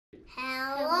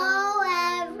Hello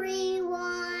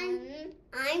everyone,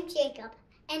 I'm Jacob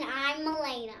and I'm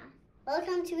Melena.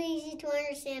 Welcome to Easy to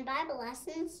Understand Bible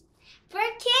Lessons for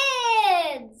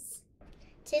Kids.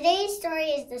 Today's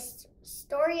story is the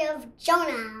story of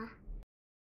Jonah.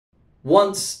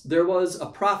 Once there was a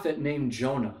prophet named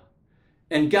Jonah,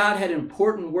 and God had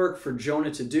important work for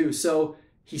Jonah to do, so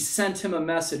he sent him a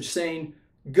message saying,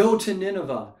 "Go to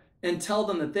Nineveh and tell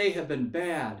them that they have been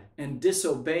bad and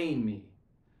disobeying me."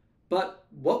 But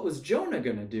what was Jonah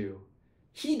going to do?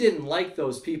 He didn't like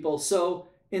those people, so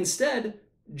instead,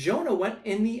 Jonah went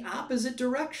in the opposite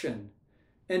direction.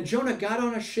 And Jonah got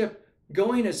on a ship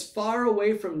going as far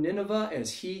away from Nineveh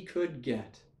as he could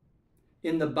get.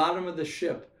 In the bottom of the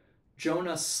ship,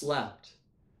 Jonah slept.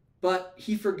 But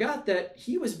he forgot that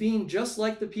he was being just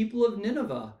like the people of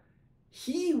Nineveh.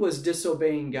 He was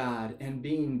disobeying God and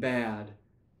being bad.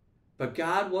 But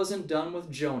God wasn't done with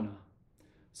Jonah.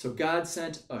 So God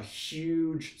sent a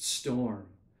huge storm.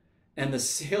 And the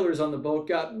sailors on the boat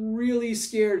got really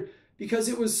scared because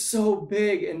it was so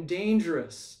big and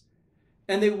dangerous.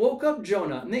 And they woke up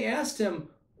Jonah and they asked him,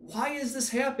 "Why is this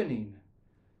happening?"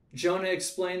 Jonah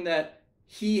explained that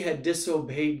he had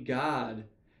disobeyed God.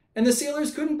 And the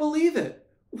sailors couldn't believe it.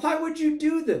 "Why would you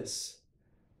do this?"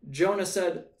 Jonah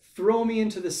said, "Throw me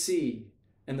into the sea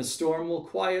and the storm will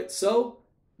quiet." So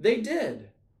they did.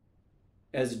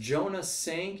 As Jonah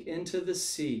sank into the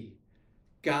sea,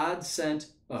 God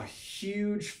sent a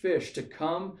huge fish to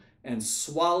come and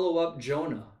swallow up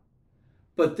Jonah.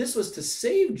 But this was to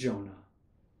save Jonah.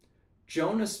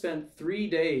 Jonah spent 3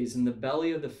 days in the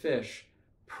belly of the fish,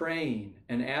 praying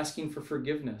and asking for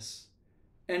forgiveness.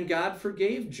 And God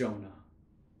forgave Jonah.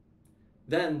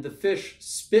 Then the fish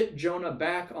spit Jonah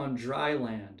back on dry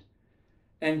land.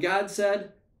 And God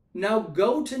said, "Now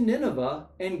go to Nineveh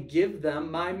and give them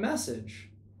my message."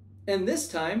 And this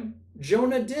time,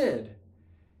 Jonah did.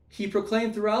 He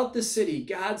proclaimed throughout the city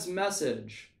God's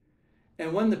message.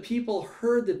 And when the people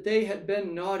heard that they had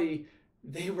been naughty,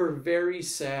 they were very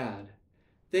sad.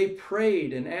 They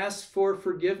prayed and asked for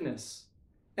forgiveness,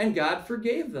 and God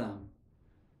forgave them.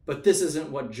 But this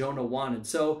isn't what Jonah wanted,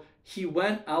 so he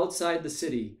went outside the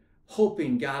city,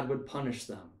 hoping God would punish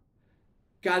them.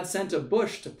 God sent a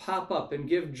bush to pop up and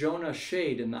give Jonah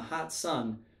shade in the hot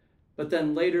sun, but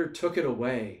then later took it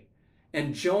away.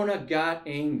 And Jonah got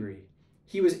angry.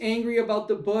 He was angry about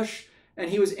the bush, and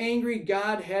he was angry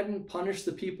God hadn't punished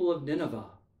the people of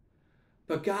Nineveh.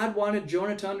 But God wanted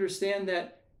Jonah to understand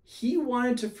that he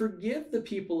wanted to forgive the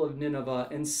people of Nineveh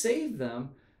and save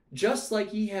them, just like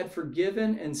he had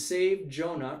forgiven and saved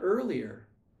Jonah earlier.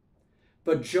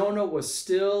 But Jonah was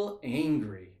still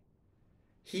angry.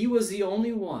 He was the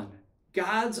only one,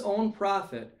 God's own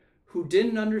prophet, who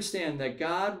didn't understand that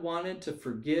God wanted to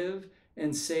forgive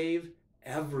and save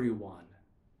everyone.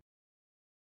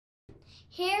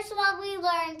 Here's what we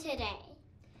learned today.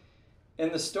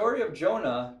 In the story of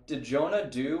Jonah, did Jonah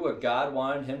do what God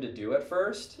wanted him to do at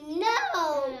first?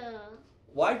 No!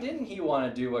 Why didn't he want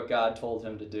to do what God told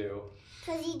him to do?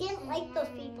 Because he didn't like those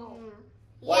people.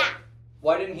 Why? Yeah.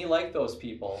 Why didn't he like those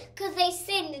people? Because they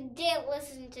sinned and didn't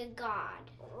listen to God.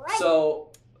 Right.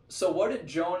 So what did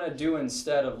Jonah do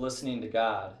instead of listening to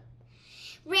God?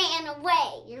 Ran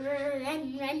away.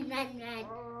 Run.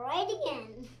 Right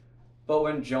again. But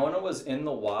when Jonah was in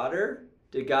the water,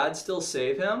 did God still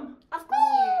save him? Of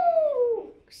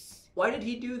course. Why did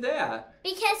he do that?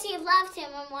 Because he loved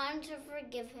him and wanted to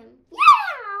forgive him.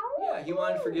 Yeah, he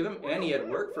wanted to forgive him, and he had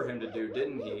work for him to do,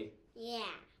 didn't he? Yeah.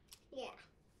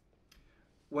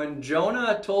 When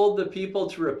Jonah told the people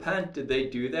to repent, did they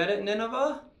do that at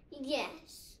Nineveh?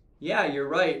 Yes. Yeah, you're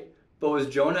right. But was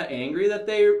Jonah angry that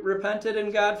they repented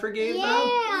and God forgave them?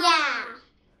 Yeah.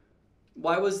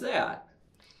 Why was that?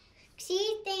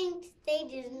 He thinks they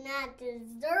did not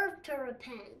deserve to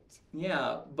repent.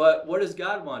 Yeah, but what does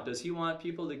God want? Does he want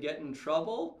people to get in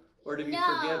trouble or to be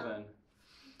forgiven?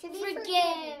 To be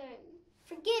forgiven.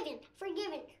 Given.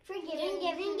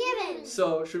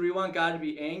 So, should we want God to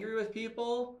be angry with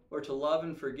people or to love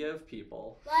and forgive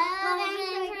people? Love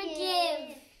and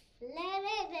forgive.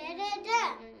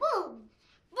 Boom.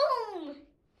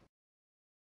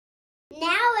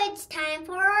 Now it's time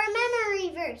for our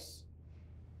memory verse.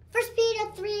 1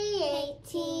 Peter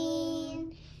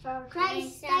 3:18. For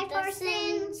Christ died for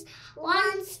sins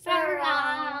once for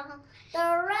all,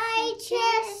 the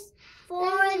righteous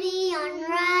for the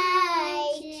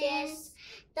unrighteous,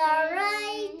 the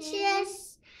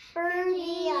righteous for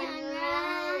the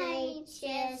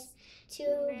unrighteous, to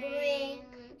bring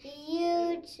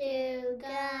you to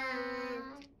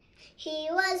God. He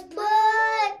was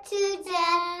put to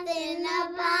death in a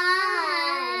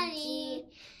body,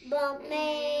 but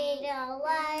made real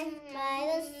life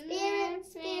by the Spirit,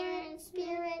 Spirit,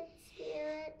 Spirit,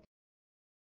 Spirit.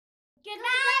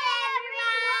 Goodbye.